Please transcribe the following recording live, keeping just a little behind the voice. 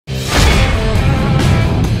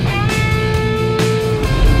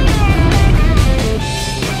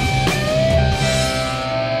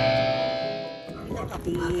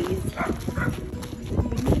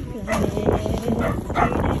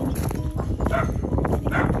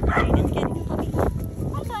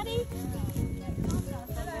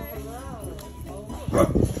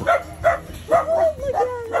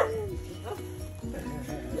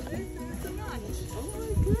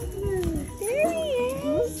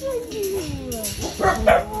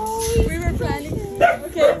We were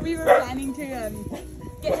planning to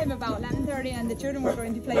get him about 11:30, and the children were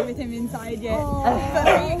going to play with him inside yet.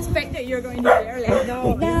 But we expect that you're going to be early.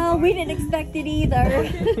 No, we didn't expect it either.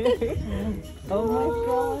 Oh my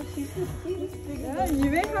gosh, he's the sweetest thing. Yeah,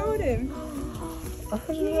 you may hold him. Oh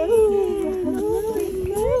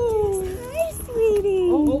hi, sweetie.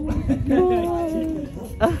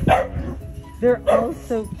 They're all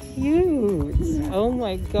so cute. Oh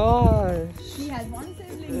my gosh. He has one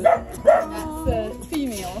sibling, and that's the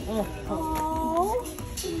female. Oh.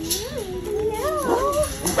 Hello.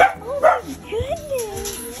 Oh my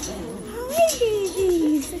goodness. Hi,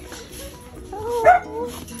 babies. Oh.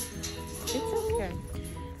 It's okay.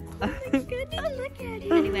 Oh my goodness, look at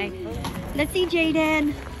it. Anyway, let's see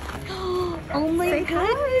Jaden. Oh my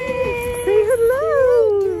goodness. Say hello.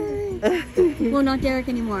 Well, not Derek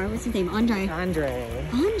anymore. What's his name? Andre. Andre.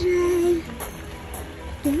 Andre.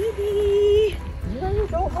 Baby. You ready to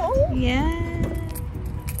go home? Yeah.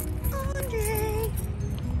 Andre.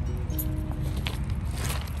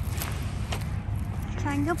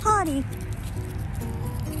 Try and go potty.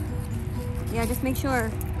 Yeah, just make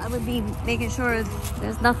sure. I would be making sure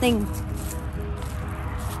there's nothing.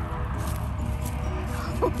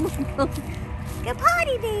 Oh my God. Go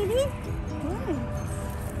potty, baby.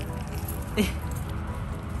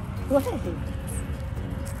 What?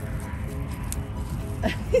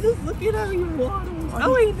 He's just looking at me waddle.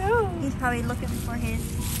 Oh, I know. He's probably looking for his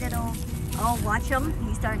little. Oh, watch him.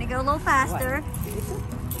 He's starting to go a little faster.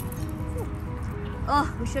 Oh,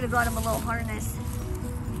 we should have got him a little harness.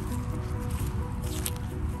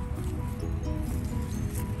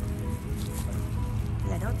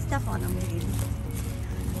 Yeah, don't step on him, baby.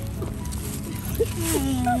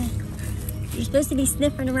 Hey. You're supposed to be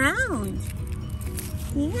sniffing around.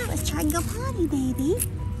 Yeah, let's try and go potty, baby.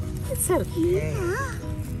 It's okay. Yeah,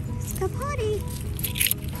 let's go potty.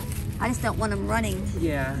 I just don't want him running.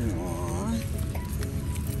 Yeah.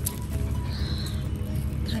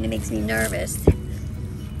 Kind of makes me nervous.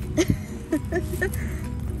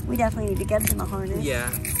 We definitely need to get him a harness. Yeah.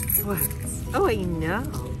 What? Oh, I know.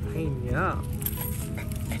 I know.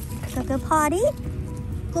 Go potty.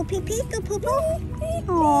 Go pee pee. Go poo poo.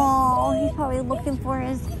 Oh, he's probably looking for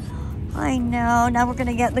his. I know. Now we're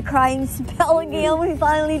gonna get the crying spell again. We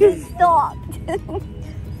finally just stopped.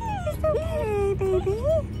 It's okay, baby.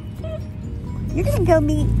 You're gonna go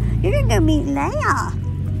meet Leia.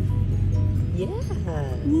 Yeah.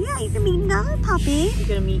 Yeah, you're gonna meet another puppy. You're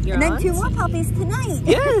gonna meet your And then auntie. 2 more puppies tonight.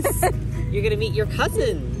 Yes. You're gonna meet your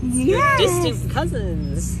cousins. Yes. Your distant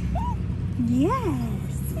cousins. Yes.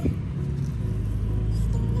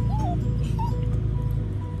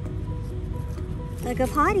 Like a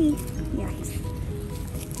potty. Yeah,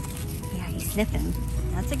 he's sniffing.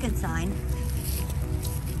 That's a good sign.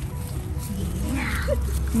 Yeah.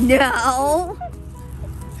 No.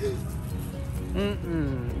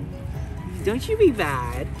 Mm-mm. Don't you be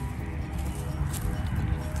bad.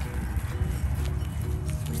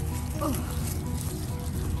 Oh.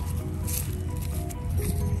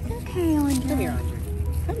 Okay, Andre. Come here, Andre.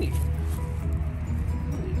 Come here.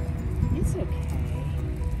 It's okay.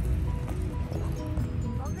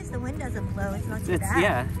 As long as the wind doesn't blow, it's not too bad.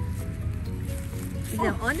 Yeah. You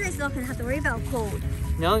know, Andre's not gonna have to worry about cold.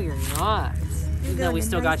 No, you're not. You're No, we good,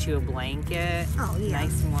 still nice. got you a blanket. Oh, yeah.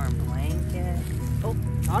 Nice warm blanket. Oh,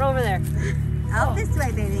 not over there. Out this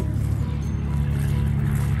way, baby.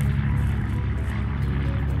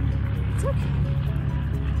 It's okay.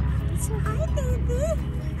 It's okay. Hi, baby.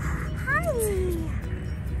 Hi.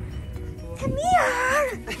 Come here.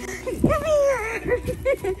 Come here.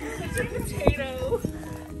 Such a potato.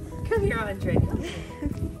 Come here, Andre. Come here.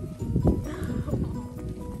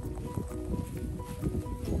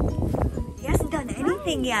 He hasn't done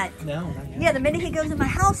anything yet. No, not yet. Yeah, the minute he goes in my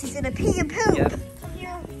house, he's gonna pee and poop. Yep.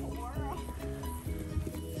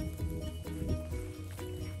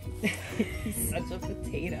 He's such a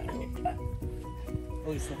potato.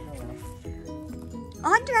 Oh, he's so hello.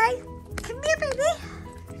 Andre, come here, baby.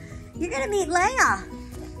 You're gonna meet Leia.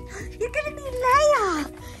 You're gonna meet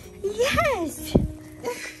Leia. Yes.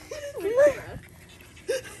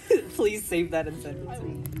 Please save that and send it to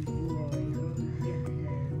me.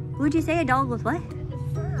 Would you say a dog with what?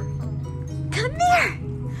 Come here.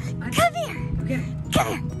 Come here. Okay. Come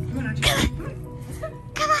here. Come on, Andre.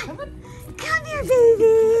 Come on. Come here,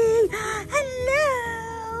 baby.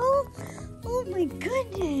 Hello. Oh my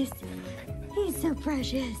goodness. He's so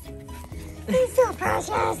precious. He's so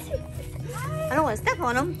precious. I don't want to step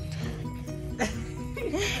on him.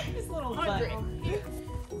 His little butt.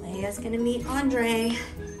 Leia's gonna meet Andre.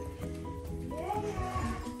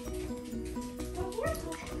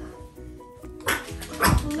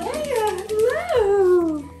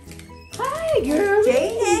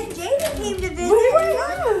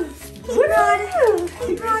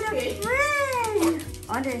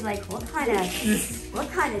 Andre's like, what kind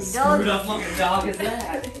of Screwed dog? up looking dog is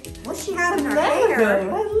that? What's she have in her hair?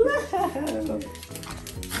 Hello.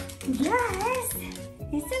 Yes,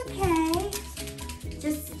 it's okay.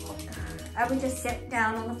 I would just sit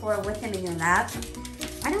down on the floor with him in your lap.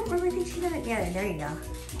 I don't really think she's gonna get it. There you go.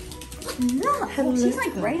 Look, she's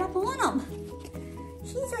like right up on him.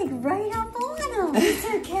 She's like right up on him. It's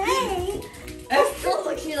okay. Oh,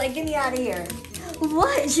 look, she's like, get me out of here.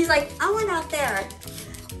 What? She's like, I went out there.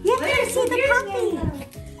 You have to see the puppy.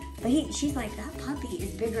 But she's like, that puppy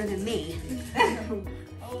is bigger than me.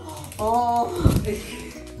 Oh.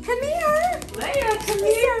 Come here. Leia, come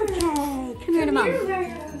It's here. okay. Come here to mom.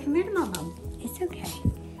 Leia. Come here to mom. It's okay.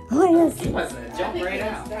 Oh, He wants to jump right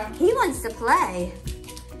out. he wants to play.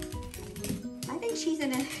 I think she's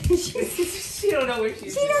in a... She don't know where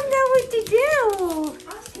she's She don't know what to do.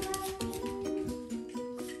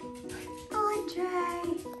 Andre.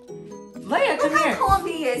 Leia, come Look here. how calm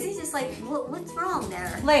he is. He's just like, what's wrong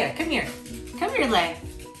there? Leia, come here. Come here, Leia.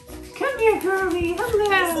 Come here, girlie. I see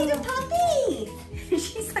Hello. the puppy.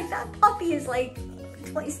 She's like, that puppy is like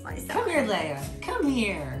twice my size. Come here, Leia. Come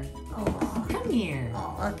here. Oh, Come here.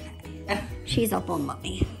 oh, okay. She's up on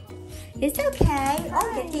mommy. It's okay.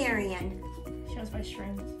 I'll get Darian. Shows my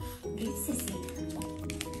strength. Hey, sissy.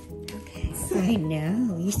 Okay. I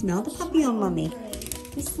know. You smell the puppy on mommy.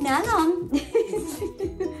 You smell him.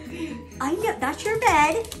 I know. That's your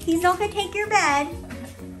bed. He's not gonna take your bed.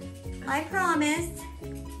 I promise.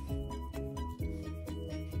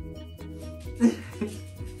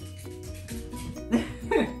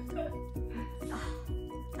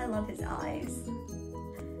 I love his eyes.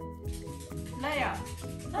 Leia.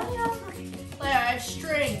 Leia. Leia, I have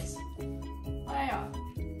strings. Leia.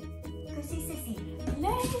 Go see sissy.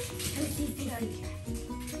 Leia. Go see sissy.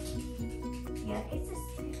 Yeah,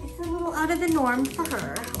 it's a little out of the norm for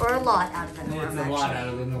her, or a lot out of the norm. It's a lot out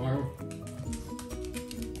of the norm.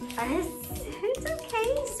 It's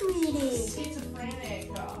okay, sweetie. Schizophrenic.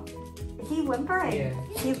 Is he whimpering?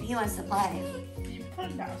 Yeah. He wants to play. You put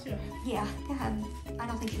it down too. Yeah, go ahead. I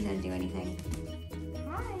don't think she's gonna do anything.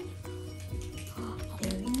 Hi.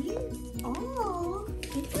 There he is. Oh,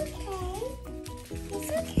 it's okay.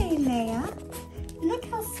 It's okay, Leia. Look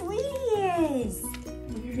how sweet he is.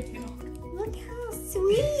 Look how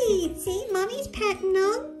sweet. See, mommy's petting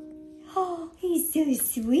him. Oh, he's so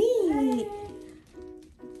sweet.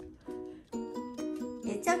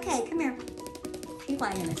 It's okay. Come here. She's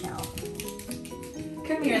wagging her tail.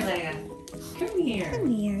 Come here, Leia. Come here. Come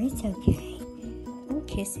here. It's okay. Oh,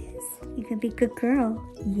 kisses. You can be a good girl.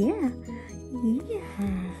 Yeah. Yeah.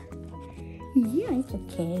 Yeah, it's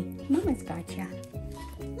okay. Mama's got ya.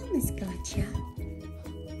 Mama's got ya.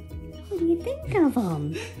 What do you think of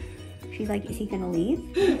him? She's like, is he gonna leave?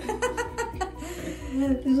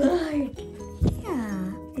 Like,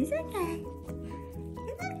 yeah, it's okay.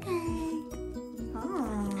 It's okay.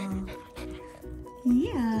 Oh,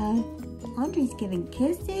 yeah. Audrey's giving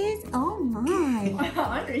kisses. Oh my.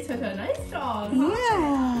 Andre's such a nice dog.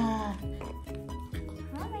 Yeah.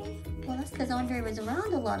 Hi. Well, that's because Andre was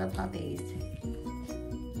around a lot of puppies.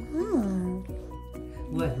 Oh,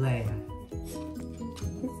 What, Leia?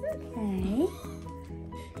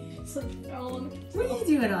 it's okay. What are you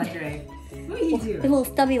doing, Andre? What are you The doing? little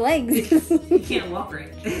stubby legs. You can't walk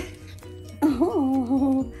right.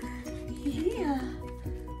 Oh, yeah.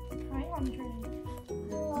 Hi, Andre.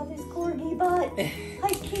 I love his corgi butt.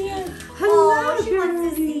 I can't. Hello, Oh, she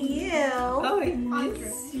wants to Corgi. see you. Oh, I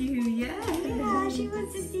miss you, Yeah, she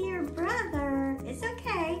wants to see her brother. It's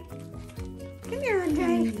okay. Come here,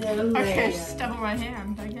 Andre. Hello, I should have Leia. stuck my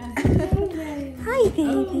hand, I guess. Hi,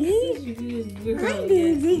 baby. Hi,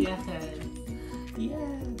 baby. Yes.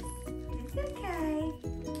 Yes. It's okay.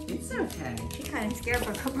 It's okay. She's kind of scared,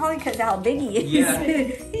 but probably because of how big he is. Yeah.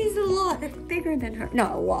 He's a lot bigger than her.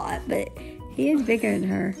 Not a lot, but he is bigger than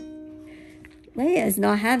her. Leia's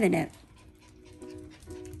not having it.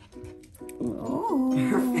 Oh.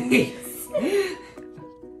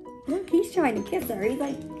 Look, he's trying to kiss her. He's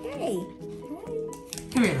like, hey.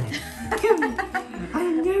 Come here, Leia. Come here.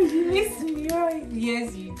 I know you missed me, right?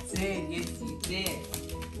 Yes, you did. Yes, you did.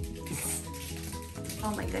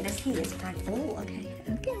 Oh my goodness, he is fine. Oh, okay.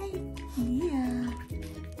 Okay. Yeah.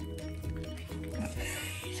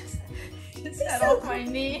 Just set off my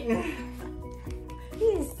knee. He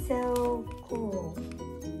is so cool.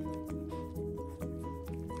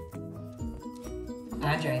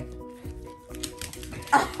 Andre.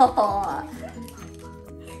 Oh.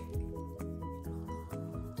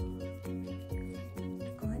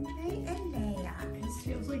 Andre and Leia. This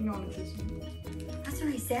feels like non-existent. That's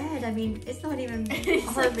what I said. I mean, it's not even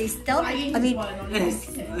hardly stealthy. I mean,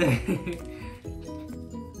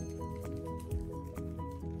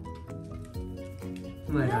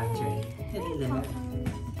 Come on, Andre. Hello.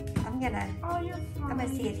 I'm gonna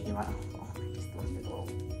see if he wants. Oh, I just love his little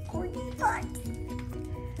corgi butt.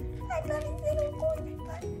 I love his little corgi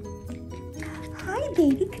butt. Hi,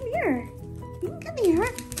 baby, come here. Come here.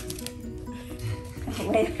 Oh,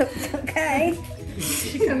 wait, it's okay.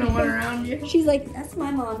 She's gonna run around you. She's like, that's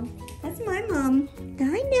my mom. That's my mom.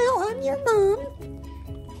 I know, I'm your mom.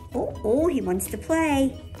 Oh, he wants to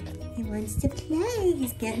play. He wants to play.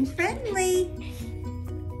 He's getting friendly.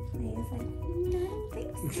 Leia's like, no, I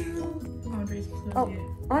don't think so. Andre's clearly. Oh,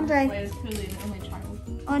 Andre. Leia's clearly an only child.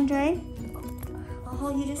 Andre. Oh,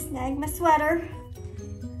 you just snagged my sweater.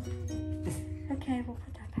 Okay, we'll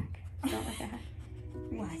put that back. Not like that.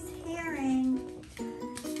 What's caring?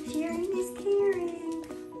 Sharing is caring.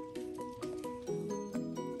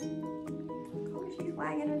 Oh, she's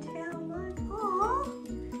wagging her tail. Look. Aw.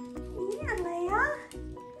 Yeah, Leia.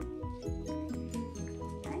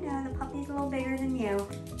 I know, the puppy's a little bigger than you.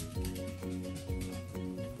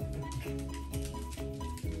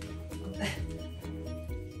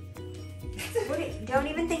 Don't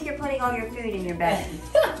even think you're putting all your food in your bed.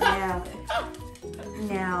 No.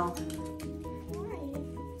 No.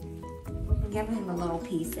 We can give him a little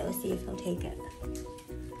piece though, see if he'll take it.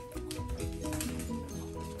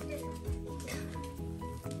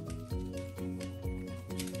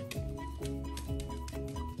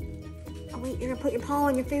 Oh wait, you're gonna put your paw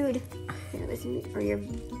on your food. Here, listen, or your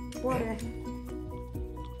water.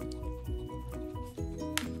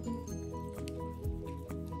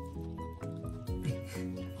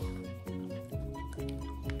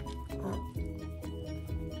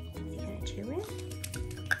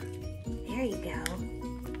 There you go.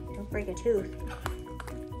 Don't break a tooth.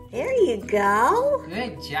 There you go.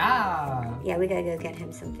 Good job. Yeah, we gotta go get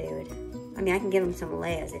him some food. I mean, I can give him some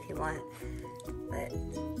Leia's if you want, but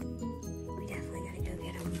we definitely gotta go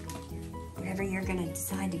get him whatever you're gonna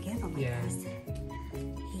decide to give him, I guess.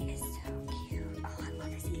 He is so cute. Oh, I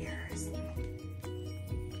love his ears.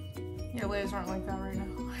 Yeah, Leia's aren't like that right now.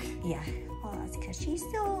 Yeah, well, that's because she's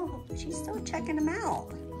still checking him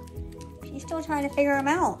out. She's still trying to figure him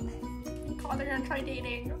out. Oh, they're gonna try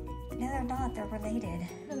dating. No, they're not. They're related.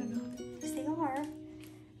 No, they're not. Yes, they are.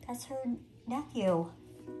 That's her nephew.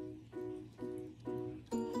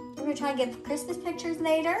 We're gonna try and get Christmas pictures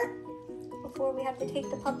later before we have to take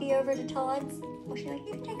the puppy over to Todd's. Well, she's like,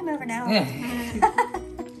 you can take him over now.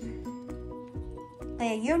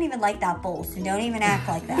 Leia, you don't even like that bowl, so don't even act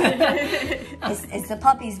like that. It's the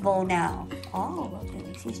puppy's bowl now. Oh, look, at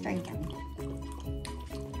least he's drinking.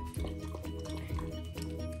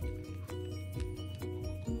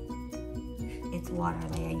 It's water,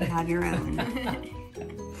 Leia. You have your own.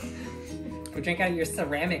 Go drink out of your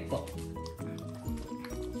ceramic bowl.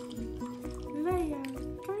 Leia,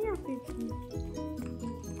 come here, baby.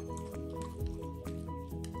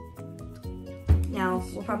 Now,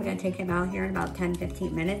 we're probably going to take him out here in about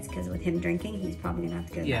 10-15 minutes because with him drinking, he's probably going to have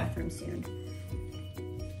to go to the bathroom soon.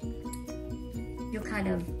 You'll kind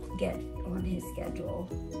of get on his schedule.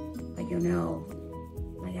 Like, you'll know,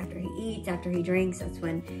 like after he eats, after he drinks, that's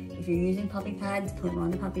when, if you're using puppy pads, put him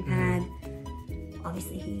on the puppy pad.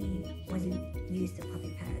 Obviously, he wasn't used to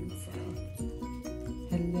puppy pads, so.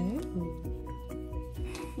 Hello.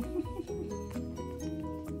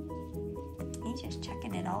 He's just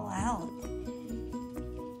checking it all out.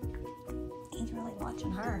 He's really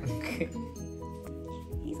watching her.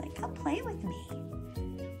 He's like, come play with me.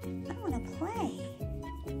 I want to play.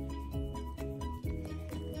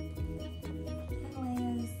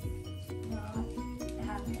 Leia's not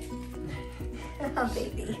having it. Oh,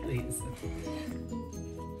 baby. Please.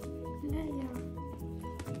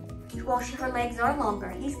 Well, her legs are longer.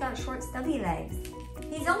 He's got short, stubby legs.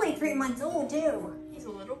 He's only 3 months old, too. He's a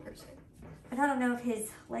little person. But I don't know if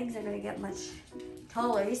his legs are going to get much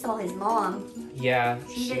taller. You saw his mom. Yeah.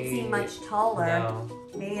 She didn't seem much taller. No.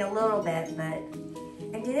 Maybe a little bit, but...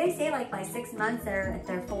 And do they say, like, by 6 months they're at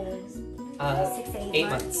their full... 6 to 8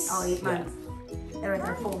 months? Oh, 8 months. They're at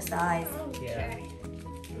their full size. Yeah.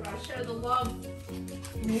 You gotta share the love.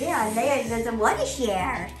 Yeah, Leia doesn't want to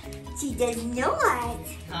share. She does not.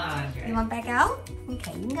 Andre. You want back out?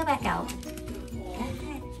 Okay, you can go back out. Go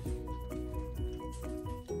ahead.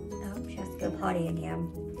 Oh, she has to go potty again.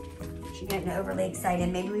 She's getting overly excited.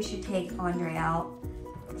 Maybe we should take Andre out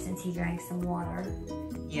since he drank some water.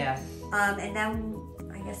 Yeah. And then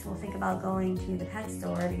I guess we'll think about going to the pet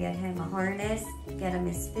store to get him a harness, get him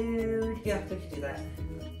his food. Yeah, we could do that.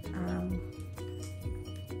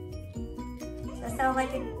 Does that sound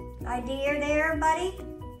like an idea there, buddy?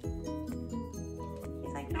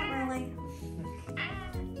 He's like, not really.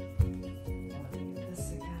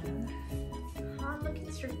 Oh, look,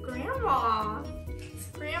 it's your grandma.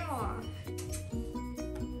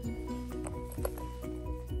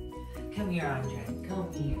 here, Andre.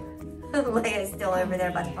 Come here. Leia's still over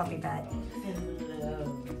there by the puppy bed.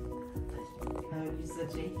 Hello. Oh, you're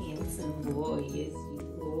such a handsome boy. Yes, you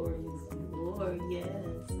are. Yes, you are. Yes.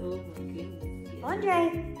 Oh, my goodness. Yes. Andre,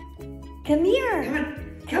 come here. Come on.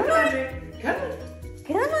 Come on. Andre. Come on.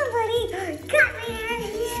 Come on, buddy. Come here,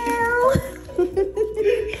 you.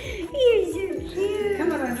 You're so cute. Come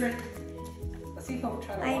on, Andre. Let's see if he'll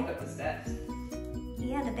try to walk up the steps.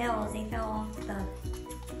 Yeah, the bells, they fell off the...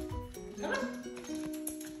 Come on.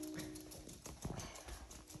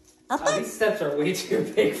 Oh, these steps are way too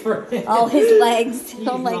big for him. Oh, his legs. He's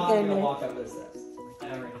Oh my not gonna goodness. walk up the steps. I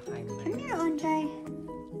already find him. Come here, Andre.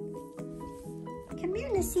 Come here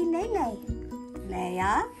to see Leia.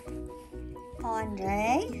 Leia.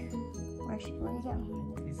 Andre. Where'd he go?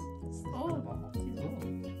 He's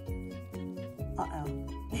Uh-oh.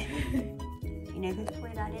 You know whose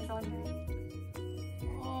toy that is, Andre?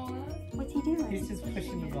 What's he doing? He's just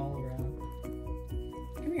pushing the ball around.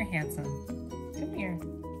 Come here, handsome. Come here.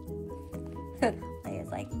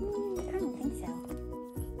 Leia's like, I don't think so.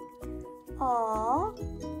 Aww.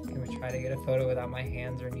 Can we try to get a photo without my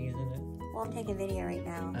hands or knees in it? Well, I'm taking a video right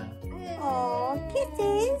now. Oh. Aw,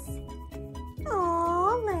 kisses.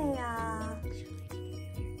 Aw, Leia.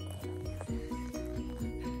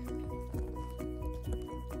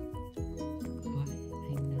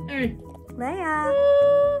 Leia.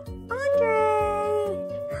 Andre.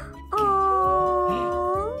 Aww.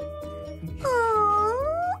 Aww.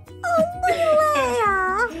 Oh, Leia.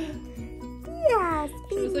 Yes,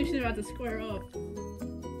 It looks like she's about to square up.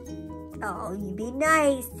 oh, you be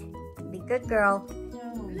nice. Be a good girl.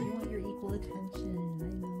 No, you want your equal attention.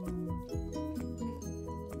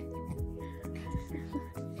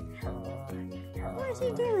 I know. What's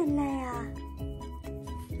he doing, Leia?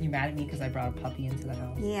 You mad at me because I brought a puppy into the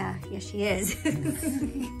house? Yeah, yes she is.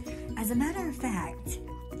 As a matter of fact,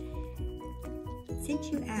 since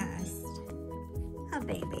you asked, a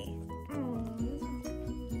baby.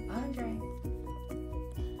 Andre.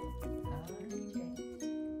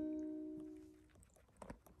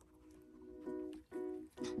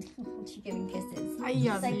 She's giving kisses. I She's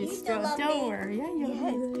like, you still love me. worry.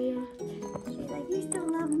 Yes. She's like, you still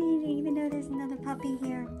love me even though there's another puppy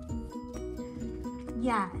here.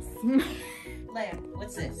 Yes. Leia,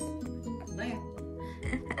 what's this? Leia.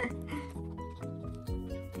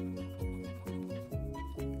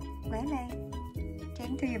 Leia,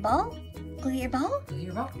 getting through your ball? Go get your ball? Go get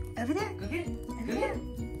your ball. Over there. Go get it. Over Go there. get it.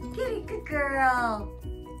 Get it, good girl.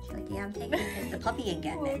 She's like, yeah, I'm taking it because the puppy ain't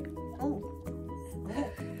getting it. Oh.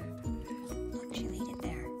 Look, she laid it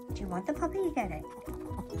there. Do you want the puppy to get it?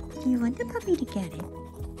 Do you want the puppy to get it?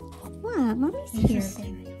 What? Mommy's here,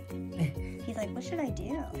 baby. He's like, what should I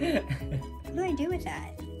do? What do I do with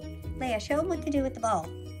that? Leia, show him what to do with the ball.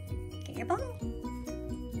 Get your ball.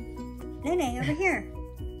 Nene, over here.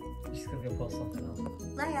 She's gonna go pull something else.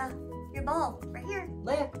 Leia, your ball. Right here.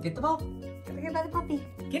 Leia, get the ball. Over here by the puppy.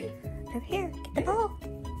 Get it. Over here. Get the ball.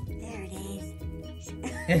 There it is.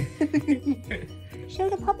 Show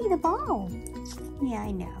the puppy the ball. Yeah,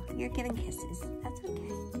 I know. You're giving kisses. That's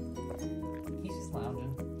okay. He's just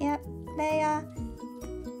lounging. Yep. Leia.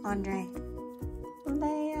 Andre.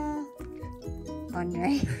 Leia.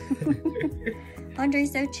 Andre.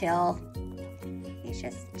 Andre's so chill. He's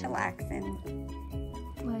just chillaxing.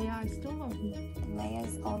 Leia, I still love you. And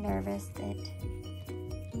Leia's all nervous that...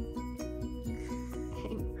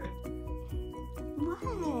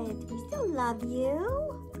 What? We still love you.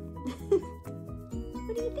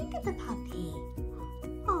 What do you think of the puppy?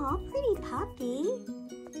 Aw, pretty puppy.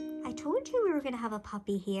 I told you we were going to have a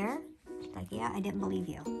puppy here. She's like, yeah, I didn't believe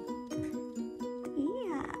you.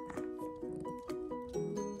 Yeah.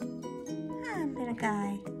 Ah, little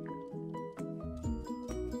guy.